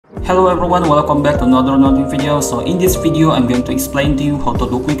Hello everyone, welcome back to another Northwind video. So in this video, I'm going to explain to you how to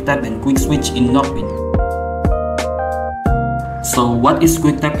do Quicktap and Quickswitch in Northwind. So what is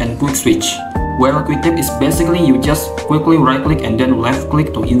Quicktap and Quickswitch? Well, Quicktap is basically you just quickly right click and then left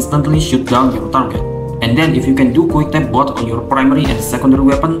click to instantly shoot down your target. And then if you can do Quicktap both on your primary and secondary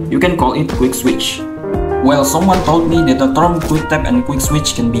weapon, you can call it Quickswitch. Well, someone told me that the term Quicktap and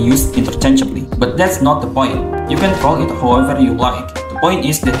Quickswitch can be used interchangeably, but that's not the point. You can call it however you like. The point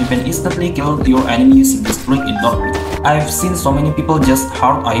is that you can instantly kill your enemy using this trick in Northwind. I've seen so many people just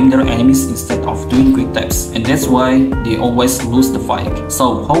hard aim their enemies instead of doing quick taps, and that's why they always lose the fight.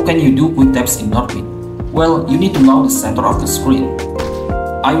 So how can you do quick taps in Northwind? Well, you need to know the center of the screen.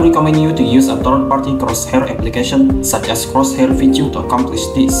 I recommend you to use a third-party crosshair application such as Crosshair VQ to accomplish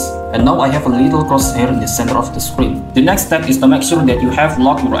this. And now I have a little crosshair in the center of the screen. The next step is to make sure that you have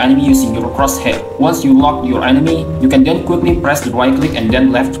locked your enemy using your crosshair. Once you lock your enemy, you can then quickly press the right click and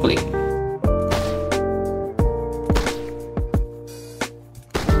then left click.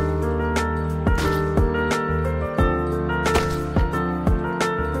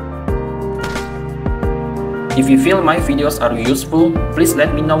 If you feel my videos are useful, please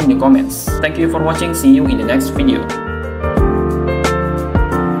let me know in the comments. Thank you for watching, see you in the next video.